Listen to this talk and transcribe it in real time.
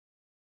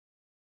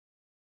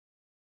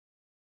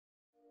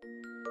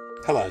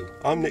Hello,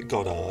 I'm Nick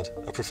Goddard,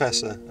 a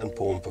professor and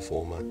porn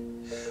performer.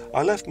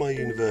 I left my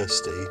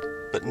university,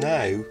 but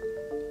now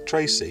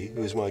Tracy,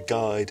 who is my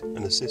guide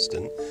and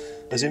assistant,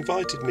 has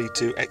invited me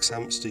to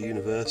XHamster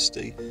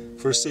University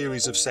for a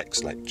series of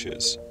sex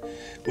lectures.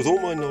 With all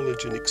my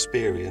knowledge and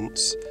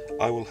experience,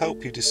 I will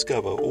help you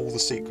discover all the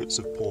secrets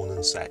of porn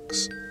and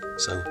sex.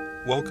 So,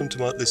 welcome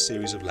to this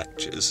series of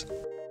lectures.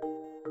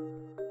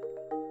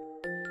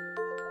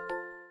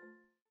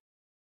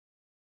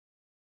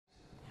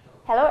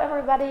 Hello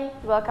everybody,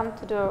 welcome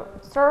to the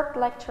third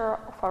lecture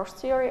of our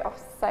series of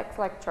sex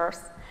lectures.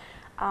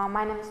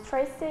 My name is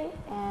Tracy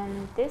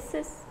and this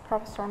is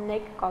Professor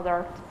Nick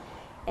Goddard.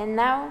 And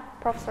now,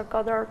 Professor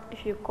Goddard,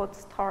 if you could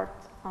start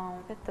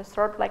with the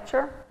third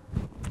lecture.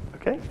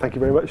 Okay, thank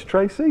you very much,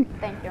 Tracy.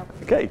 Thank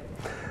you.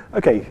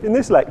 Okay, in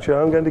this lecture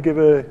I'm going to give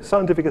a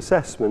scientific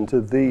assessment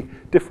of the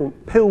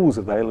different pills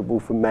available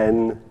for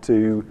men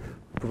to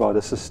provide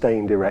a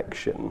sustained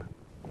erection.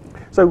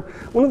 So,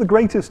 one of the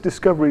greatest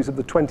discoveries of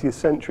the 20th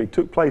century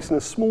took place in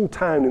a small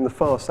town in the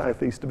far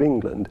southeast of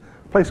England,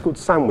 a place called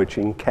Sandwich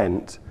in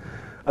Kent.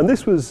 And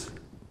this was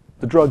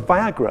the drug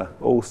Viagra,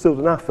 or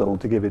sildenafil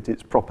to give it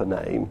its proper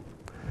name.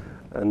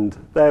 And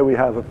there we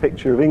have a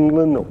picture of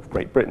England, or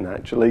Great Britain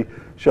actually,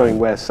 showing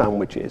where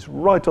Sandwich is,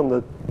 right on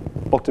the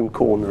bottom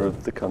corner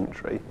of the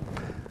country.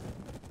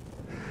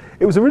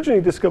 It was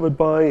originally discovered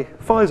by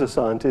Pfizer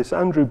scientists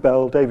Andrew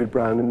Bell, David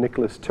Brown and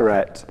Nicholas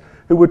Turette,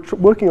 who were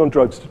working on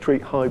drugs to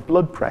treat high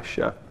blood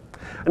pressure.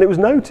 And it was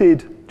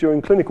noted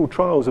during clinical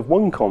trials of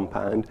one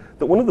compound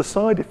that one of the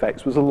side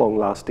effects was a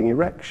long-lasting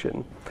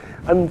erection.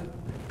 And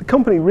the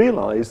company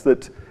realized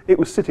that it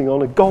was sitting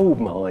on a gold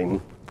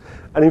mine.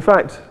 And in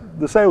fact,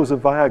 the sales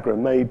of Viagra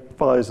made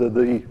Pfizer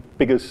the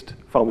biggest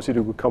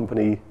pharmaceutical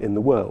company in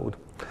the world.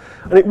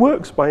 And it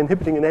works by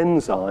inhibiting an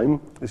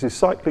enzyme, this is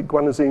cyclic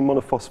guanosine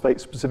monophosphate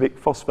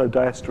specific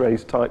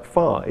phosphodiesterase type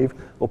 5,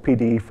 or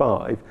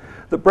PDE5,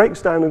 that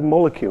breaks down a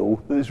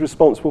molecule that is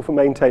responsible for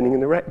maintaining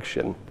an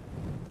erection.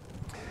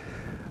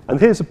 And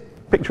here's a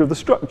picture of the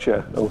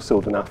structure of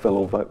sildenafil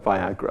or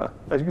Viagra.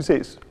 As you can see,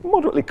 it's a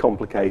moderately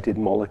complicated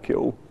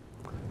molecule.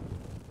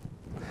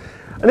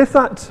 And if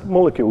that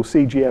molecule,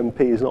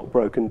 CGMP, is not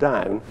broken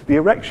down, the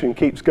erection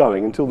keeps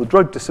going until the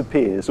drug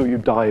disappears or you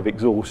die of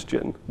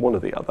exhaustion, one or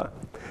the other.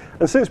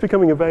 And since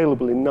becoming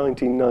available in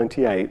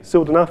 1998,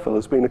 sildenafil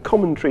has been a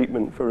common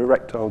treatment for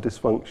erectile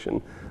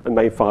dysfunction and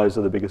made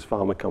Pfizer the biggest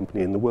pharma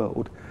company in the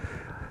world.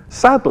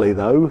 Sadly,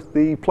 though,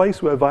 the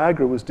place where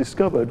Viagra was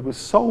discovered was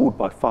sold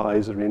by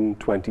Pfizer in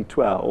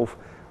 2012,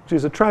 which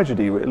is a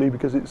tragedy, really,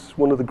 because it's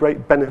one of the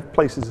great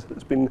places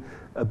that's been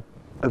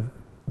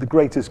the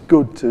greatest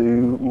good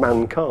to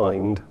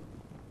mankind.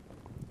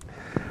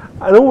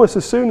 And almost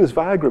as soon as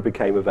Viagra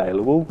became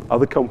available,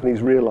 other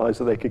companies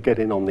realized that they could get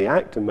in on the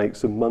act and make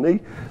some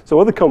money. So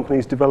other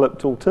companies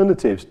developed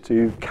alternatives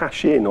to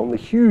cash in on the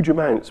huge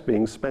amounts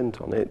being spent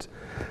on it.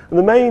 And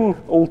the main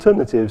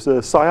alternatives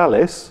are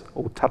Cialis,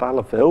 or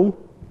tadalafil,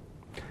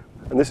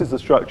 and this is the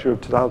structure of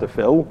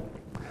tadalafil,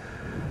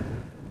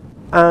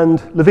 and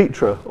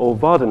Levitra, or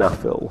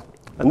vardenafil.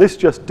 And this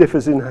just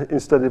differs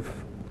instead of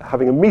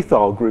having a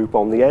methyl group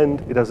on the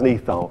end, it has an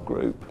ethyl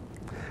group.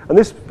 And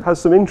this has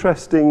some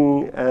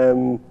interesting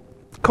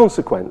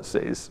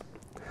consequences.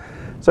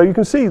 So you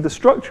can see the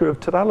structure of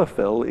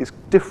tadalafil is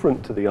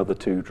different to the other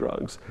two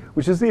drugs,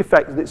 which is the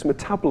effect that it's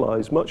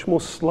metabolized much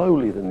more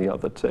slowly than the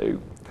other two.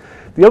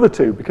 The other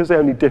two, because they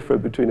only differ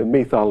between a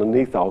methyl and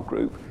ethyl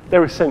group,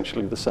 they're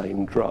essentially the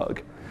same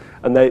drug.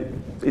 And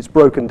it's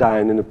broken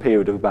down in a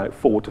period of about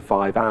 4 to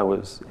 5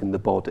 hours in the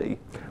body.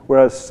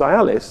 Whereas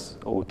Cialis,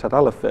 or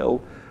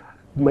tadalafil,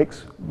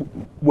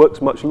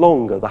 works much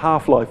longer. The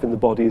half-life in the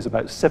body is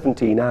about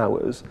 17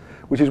 hours,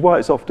 which is why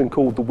it's often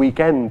called the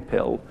weekend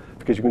pill,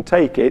 because you can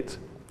take it,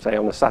 say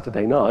on a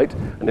Saturday night,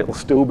 and it'll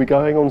still be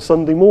going on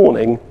Sunday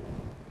morning.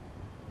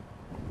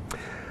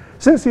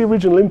 Since the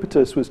original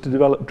impetus was to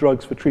develop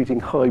drugs for treating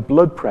high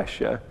blood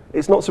pressure,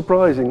 it's not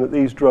surprising that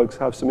these drugs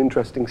have some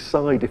interesting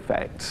side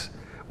effects,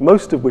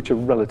 most of which are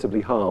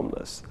relatively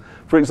harmless.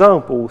 For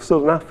example,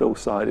 sildenafil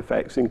side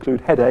effects include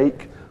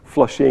headache,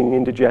 flushing,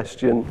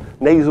 indigestion,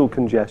 nasal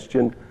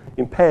congestion,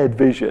 impaired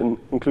vision,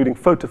 including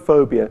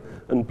photophobia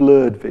and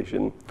blurred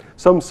vision.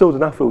 Some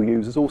sildenafil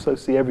users also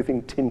see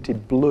everything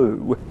tinted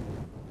blue.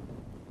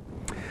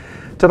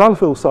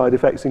 Tadalafil side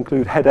effects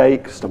include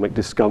headache, stomach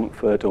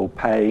discomfort or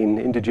pain,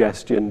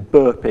 indigestion,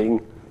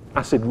 burping,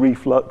 acid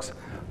reflux,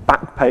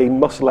 back pain,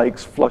 muscle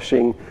aches,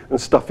 flushing,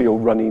 and stuffy or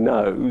runny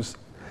nose.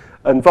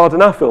 And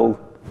vardenafil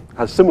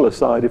has similar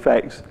side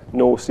effects,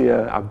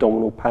 nausea,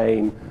 abdominal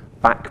pain,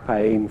 back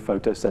pain,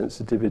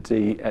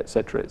 photosensitivity,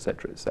 etc.,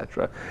 etc.,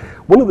 etc.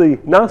 One of the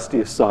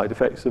nastiest side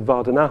effects of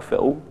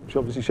vardenafil, which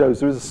obviously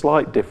shows there is a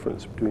slight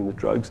difference between the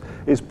drugs,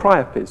 is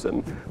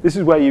priapism. This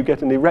is where you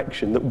get an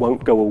erection that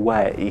won't go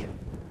away.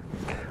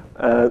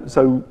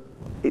 So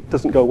it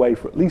doesn't go away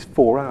for at least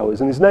 4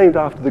 hours, and is named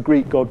after the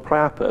Greek god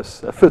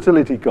Priapus, a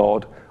fertility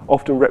god,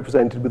 often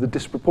represented with a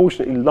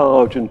disproportionately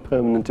large and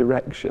permanent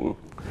erection.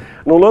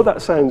 And although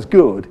that sounds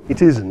good,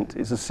 it isn't.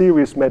 It's a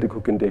serious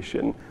medical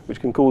condition which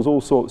can cause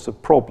all sorts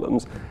of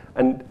problems,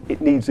 and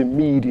it needs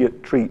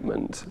immediate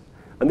treatment.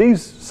 And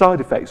these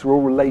side effects are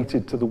all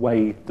related to the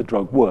way the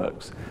drug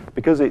works,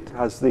 because it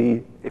has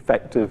the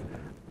effect of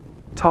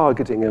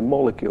targeting a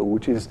molecule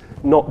which is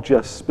not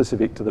just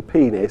specific to the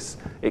penis,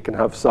 it can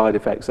have side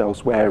effects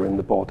elsewhere in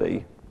the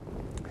body.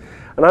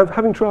 And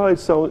having tried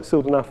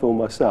sildenafil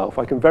myself,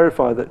 I can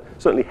verify that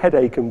certainly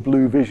headache and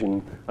blue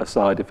vision are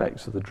side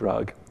effects of the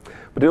drug.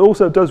 But it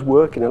also does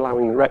work in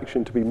allowing an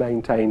erection to be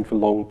maintained for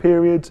long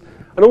periods,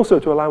 and also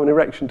to allow an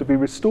erection to be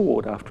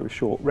restored after a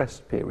short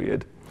rest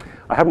period.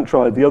 I haven't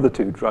tried the other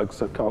two drugs,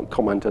 so I can't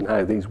comment on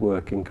how these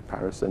work in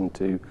comparison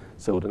to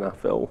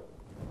sildenafil.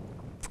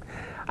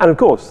 And of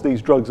course,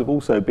 these drugs have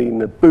also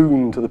been a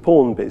boon to the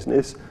porn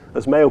business,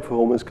 as male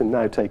performers can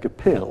now take a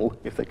pill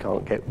if they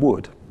can't get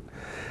wood.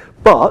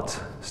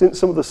 But since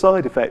some of the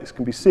side effects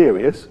can be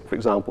serious, for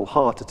example,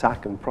 heart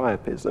attack and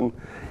priapism,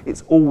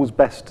 it's always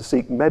best to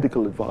seek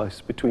medical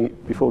advice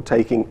before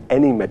taking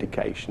any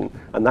medication,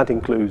 and that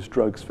includes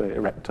drugs for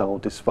erectile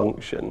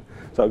dysfunction.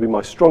 So that would be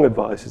my strong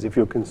advice is if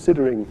you're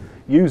considering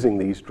using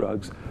these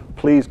drugs,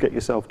 please get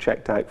yourself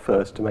checked out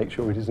first to make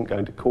sure it isn't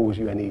going to cause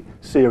you any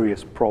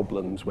serious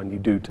problems when you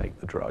do take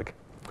the drug.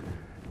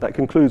 That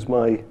concludes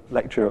my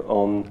lecture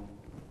on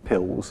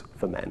pills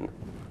for men.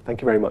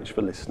 Thank you very much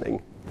for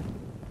listening.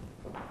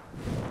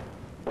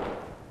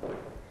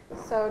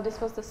 So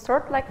this was the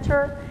third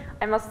lecture.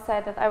 I must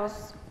say that I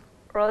was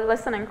really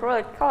listening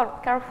really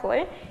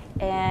carefully,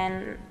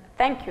 and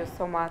thank you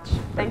so much.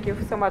 Thank you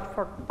so much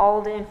for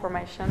all the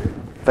information.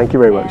 Thank you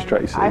very much,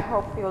 Tracy. I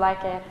hope you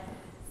like it.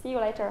 See you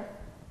later.